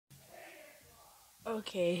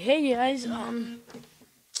Okay, hey guys,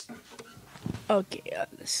 okay,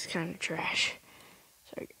 this is kind of trash.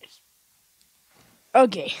 Sorry guys.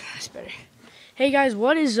 Okay, that's better. Hey guys,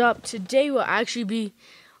 what is up? Today we'll actually be,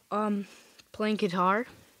 playing guitar.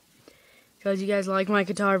 Because you guys like my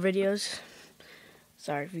guitar videos.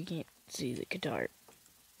 Sorry if you can't see the guitar.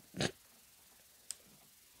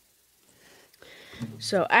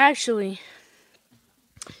 So, actually,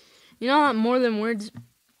 you know that More Than Words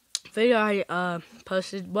video I,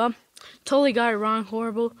 posted? Well, totally got it wrong,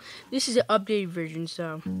 horrible. This is an updated version,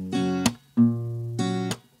 so...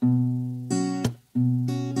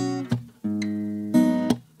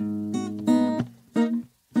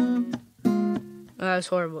 that was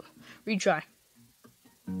horrible. Retry.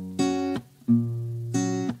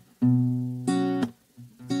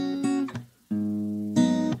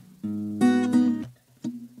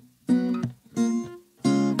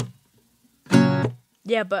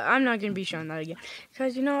 Yeah, but I'm not going to be showing that again.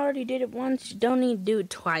 Because, I already did it once. You don't need to do it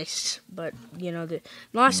twice. But, the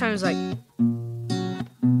last time was like...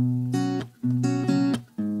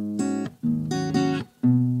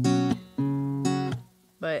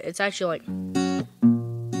 But it's actually like...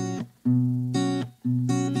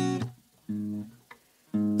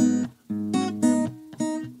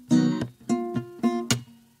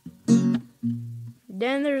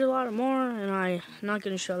 Then there's a lot more, and I'm not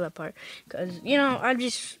going to show that part. Because, I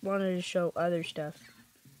just wanted to show other stuff.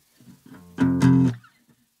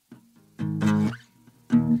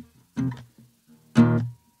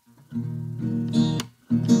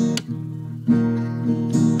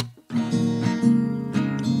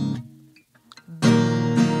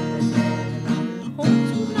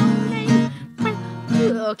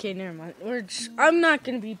 Okay, never mind. I'm not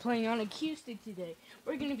going to be playing on acoustic today.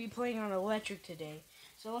 We're going to be playing on electric today.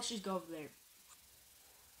 So let's just go over there.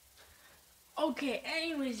 Okay,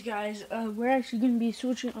 anyways, guys, we're actually going to be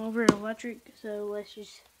switching over to electric. So let's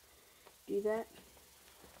just do that.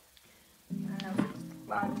 I don't know if it's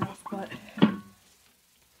loud enough, but...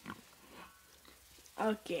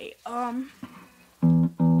 Okay,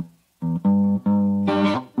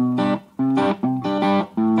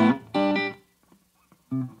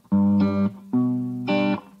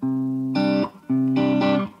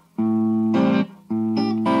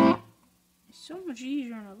 it's so much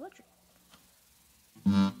easier on electric.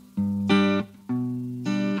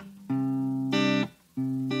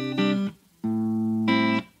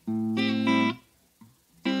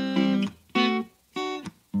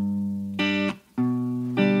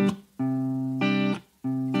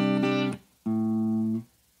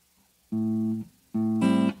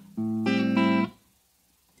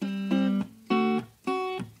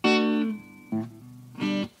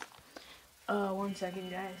 One second,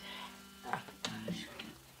 guys. Oh, gosh.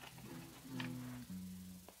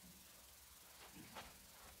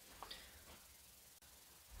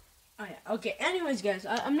 Oh, yeah. Okay, anyways, guys,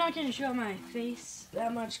 I'm not going to show my face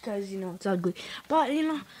that much because, it's ugly. But,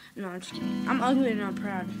 no, I'm just kidding. I'm ugly and not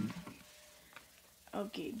proud.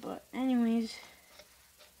 Okay, but anyways,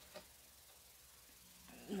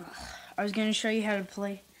 I was going to show you how to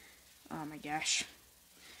play. Oh, my gosh.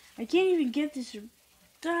 I can't even get this.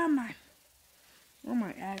 Where am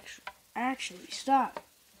I actually? Stop.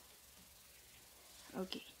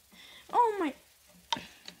 Okay. Oh, my.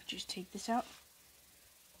 Just take this out.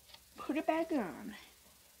 Put it back on.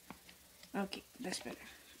 Okay, that's better.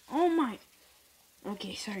 Oh, my.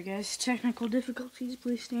 Okay, sorry, guys. Technical difficulties.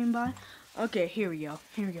 Please stand by. Okay, here we go.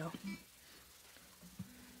 There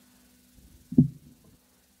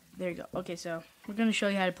you go. Okay, so we're going to show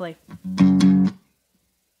you how to play.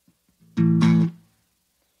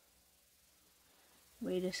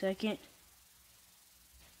 Wait a second.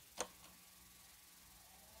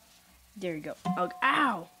 There you go. Oh,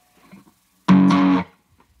 ow!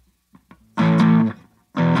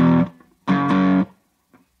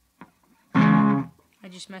 I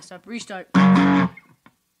just messed up. Restart.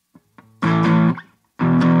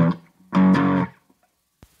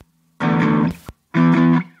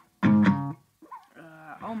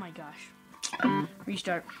 Oh my gosh.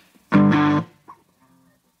 Restart.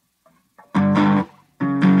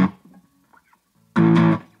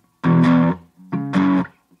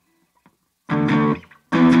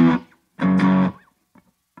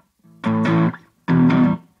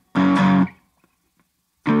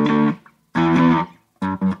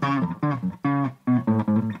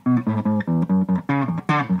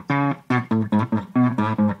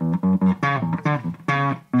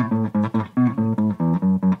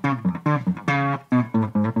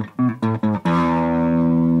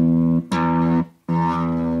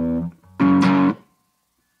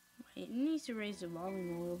 It needs to raise the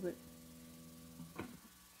volume a little bit.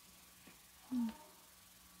 I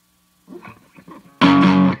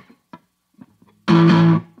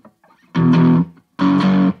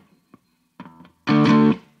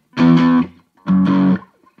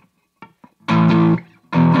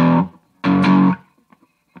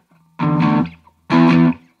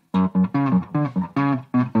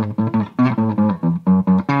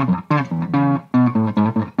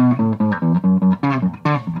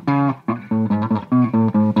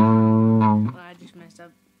just messed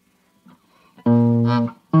up.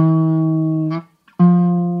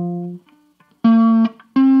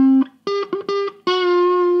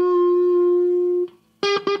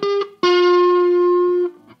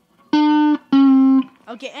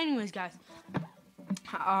 Okay, anyways, guys.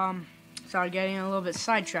 Sorry, getting a little bit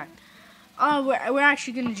sidetracked. We're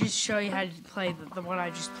actually gonna just show you how to play the one I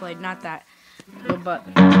just played, not that. But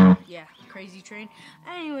yeah, Crazy Train.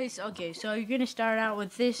 Anyways, okay, so you're gonna start out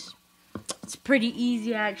with this. It's pretty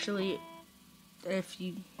easy actually, if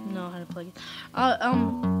you know how to play it.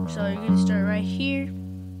 So you're gonna start right here.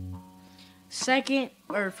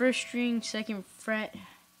 First string, second fret,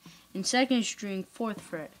 and second string, fourth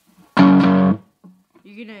fret.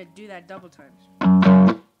 You're gonna do that double times.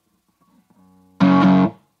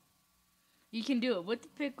 You can do it with the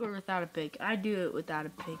pick or without a pick. I do it without a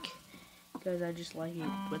pick because I just like it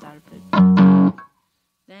without a pick.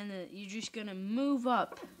 Then you're just gonna move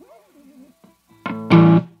up.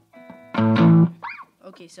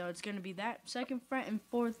 Okay, so it's gonna be that second fret and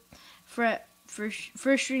fourth fret, first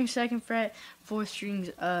string, second fret,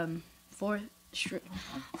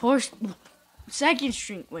 second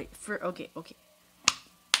string. Wait, okay.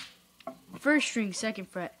 First string, second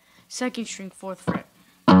fret, second string, fourth fret.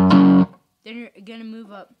 Then you're gonna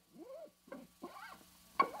move up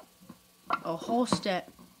a whole step.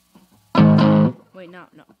 Wait, no.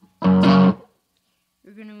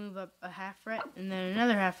 You're gonna move up a half fret, and then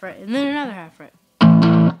another half fret, and then another half fret.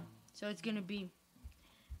 So it's gonna be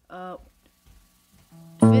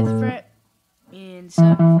fifth fret and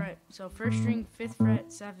seventh fret. So first string, fifth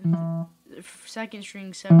fret, second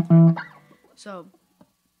string, seventh fret. So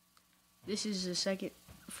this is the second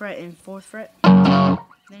fret and fourth fret.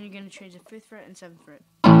 Then you're gonna change the fifth fret and seventh fret.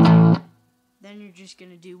 Then you're just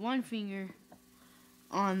gonna do one finger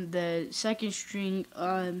on the second string,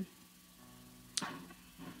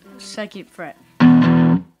 second fret.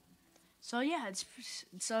 So yeah,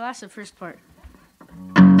 so that's the first part.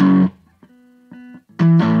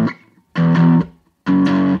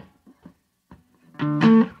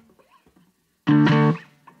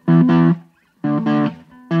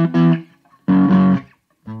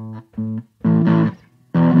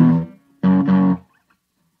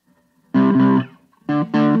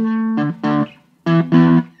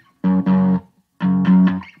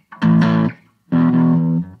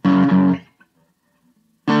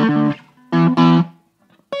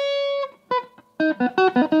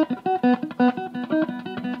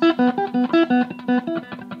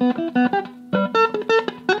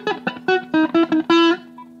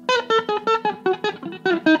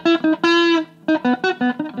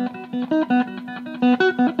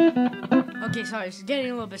 Okay, sorry, it's getting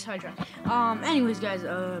a little bit sidetracked. Anyways, guys,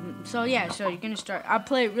 so yeah, so you're gonna start. I'll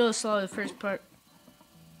play it real slow, the first part.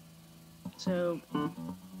 So,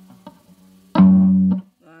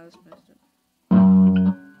 that's messed up.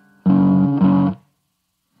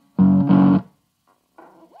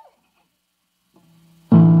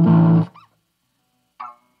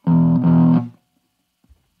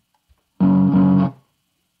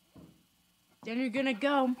 Then you're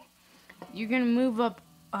gonna move up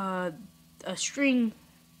a string.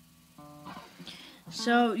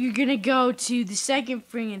 So you're gonna go to the second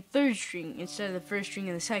string and third string instead of the first string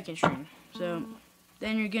and the second string. So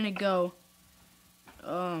then you're gonna go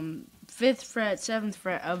fifth fret, seventh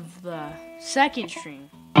fret of the second string.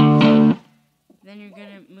 Then you're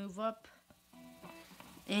gonna move up,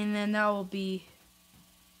 and then that will be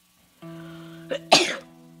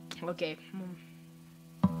okay.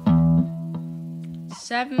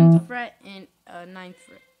 Seventh fret and ninth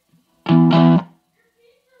fret.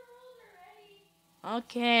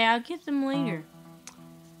 Okay, I'll get them later.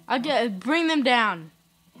 Bring them down.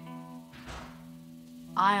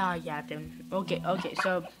 I got them. Okay,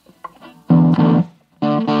 so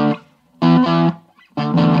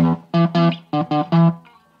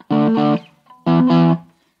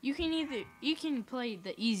you can play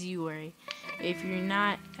the easy way if you're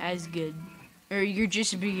not as good, or you're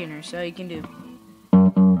just a beginner, so you can do.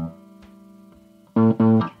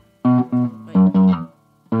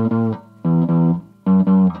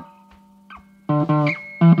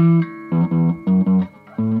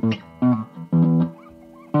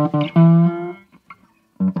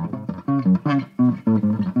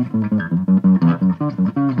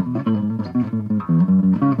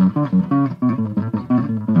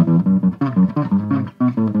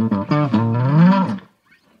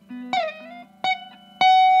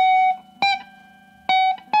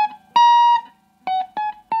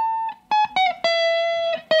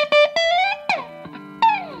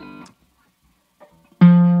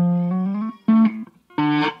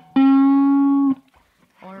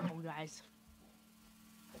 guys.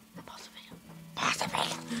 Pause the video. Pause the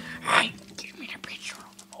video. Hey, give me the picture.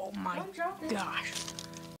 Oh my gosh.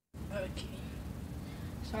 Okay.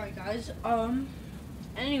 Sorry, guys.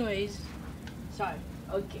 Anyways. Sorry.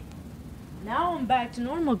 Okay. Now I'm back to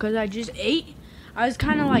normal because I just ate. I was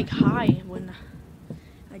kind of like high when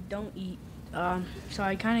I don't eat. So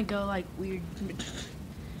I kind of go like weird.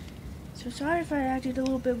 So sorry if I acted a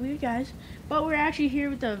little bit weird, guys. But we're actually here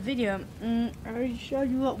with the video. I already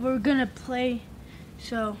showed you what we're gonna play.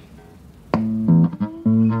 So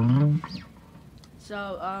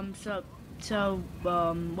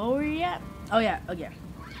what were we at? Oh yeah, okay.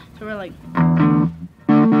 So we're like.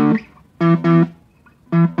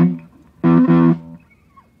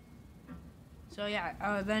 So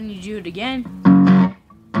yeah, then you do it again.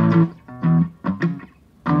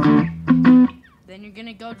 Then you're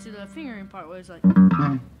gonna go to the fingering part where it's like.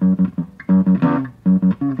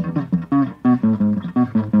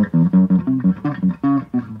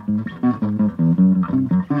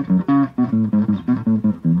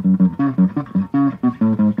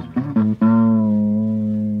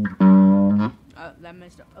 That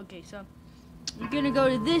messed up. Okay, so you're gonna go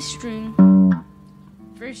to this string.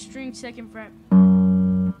 First string, second fret.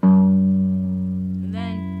 And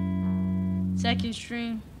then second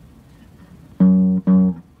string,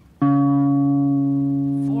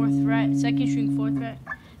 fourth fret, second string, fourth fret.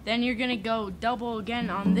 Then you're gonna go double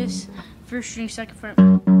again on this first string, second fret.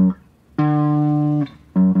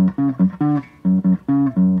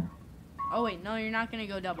 Oh wait, no, you're not gonna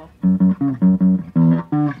go double.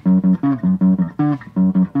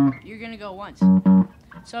 You're gonna go once.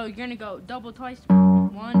 So you're gonna go double twice.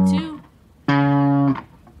 1, 2.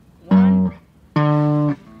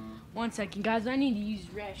 1. 1 second, guys. I need to use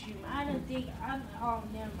restroom. I don't think I'm. Oh,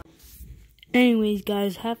 never mind. Anyways,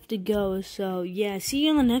 guys, have to go. So yeah, see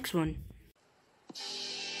you on the next one.